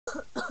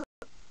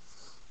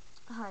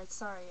Guys,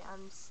 sorry,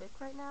 I'm sick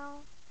right now,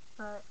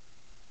 but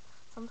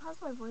sometimes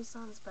my voice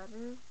sounds better,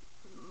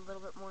 a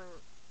little bit more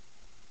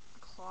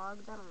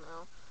clogged, I don't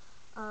know.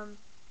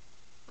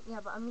 Yeah,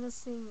 but I'm gonna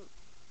sing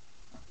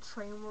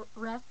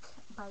Trainwreck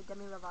by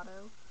Demi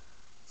Lovato.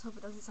 Let's hope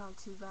it doesn't sound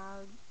too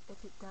bad.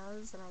 If it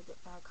does, and I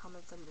get bad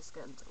comments, I'm just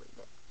gonna delete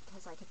it,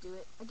 because I could do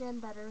it again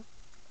better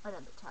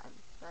another time,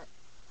 but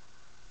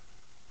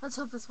let's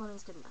hope this one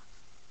is good enough.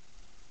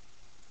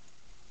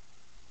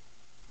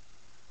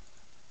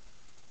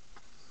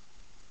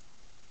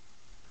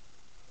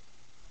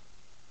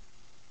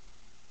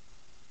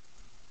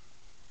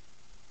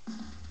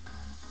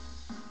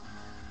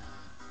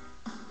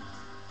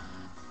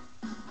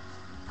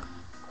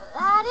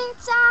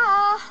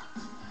 La-di-da,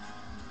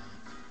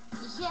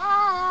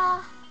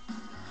 yeah.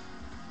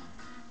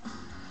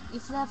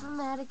 You've left for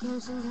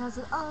medication cause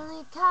it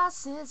only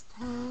causes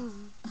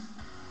pain.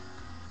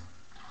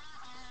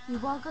 You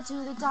won't go to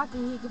the doctor,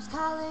 he keeps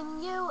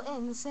calling you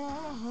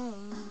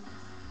insane.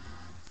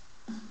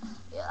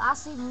 You'll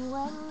ask me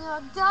when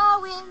you're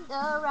going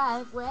the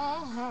right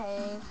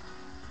way.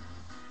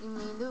 You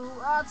mean the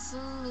world to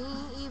me,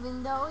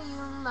 even though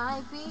you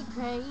might be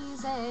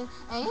crazy.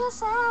 And you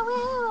said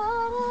we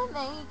wouldn't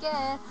make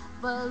it,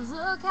 but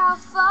look how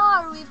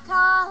far we've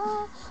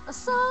come. For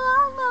so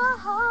long my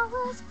heart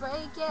was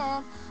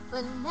breaking,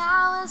 but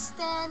now it's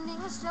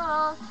standing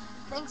strong.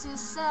 Things you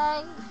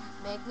say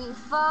make me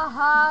fall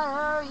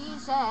harder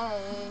each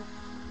day.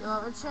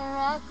 You're a train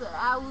wreck, but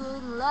I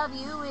wouldn't love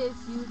you if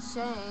you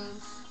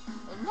changed.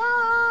 And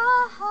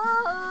now,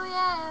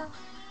 yeah,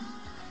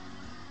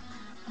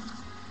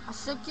 I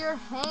shook your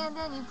hand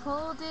and you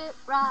pulled it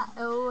right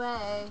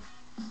away.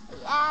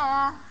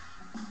 Yeah,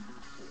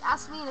 you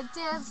asked me to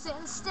dance,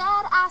 instead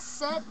I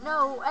said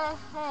no way.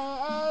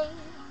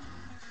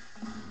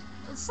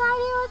 Inside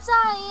you were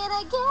dying,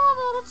 I gave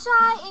it a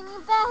try, and you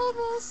begged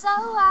me, so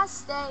I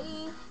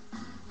stayed.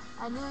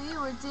 I knew you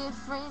were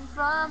different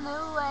from the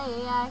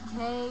way I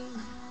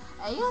came.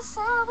 And you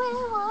said we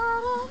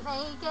wouldn't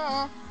make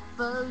it,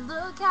 but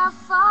look how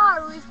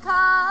far we've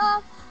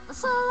come. For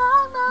so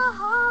long my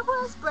heart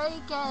was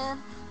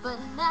breaking, but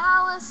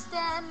now we're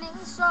standing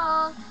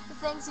strong. The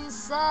things you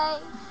say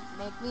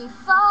make me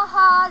fall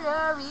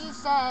harder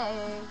each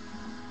day.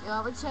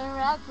 You're a train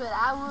wreck, but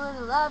I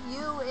wouldn't love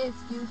you if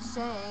you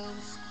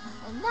changed.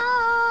 And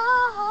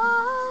now,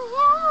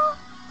 yeah,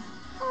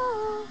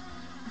 ooh.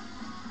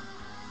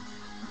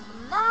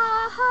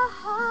 Now,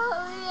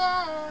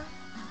 yeah,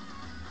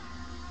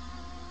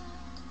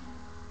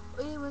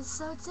 we were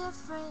so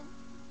different,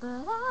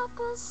 but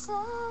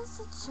opposites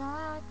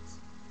attract.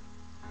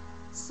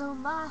 So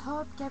my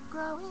hope kept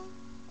growing,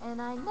 and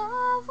I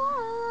never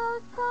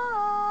looked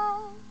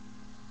back.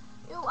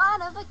 You're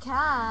one of a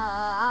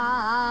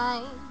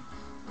kind,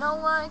 no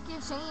one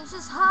can change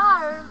this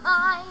heart of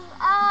mine.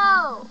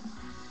 Oh,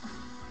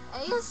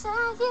 and you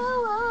said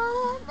you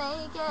wouldn't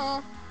make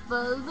it,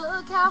 but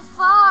look how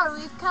far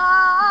we've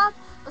come.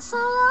 For so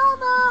long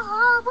my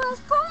heart was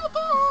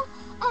breaking,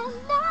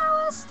 and now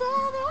we're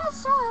standing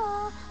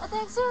strong. The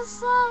things you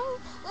say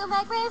will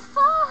make me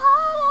fall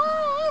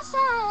harder each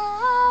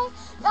day.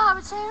 You're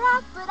a train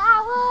wreck, but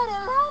I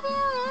wouldn't love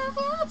you if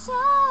you changed.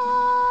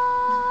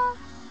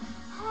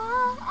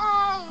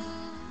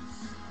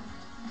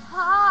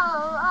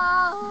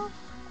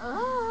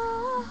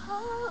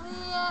 Oh,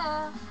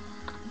 yeah.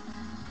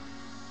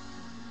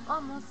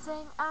 One more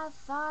thing I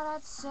thought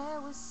I'd share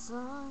with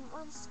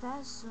someone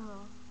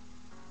special.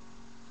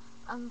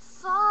 I'm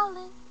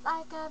falling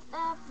like I've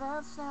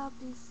never felt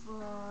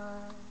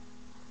before.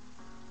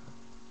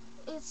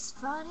 It's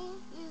funny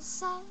you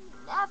say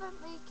never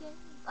make it,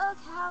 look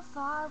how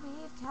far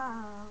we've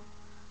come.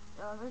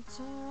 You're a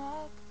train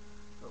wreck,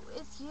 but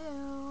with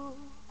you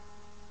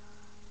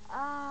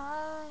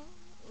I'm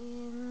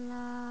in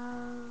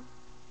love.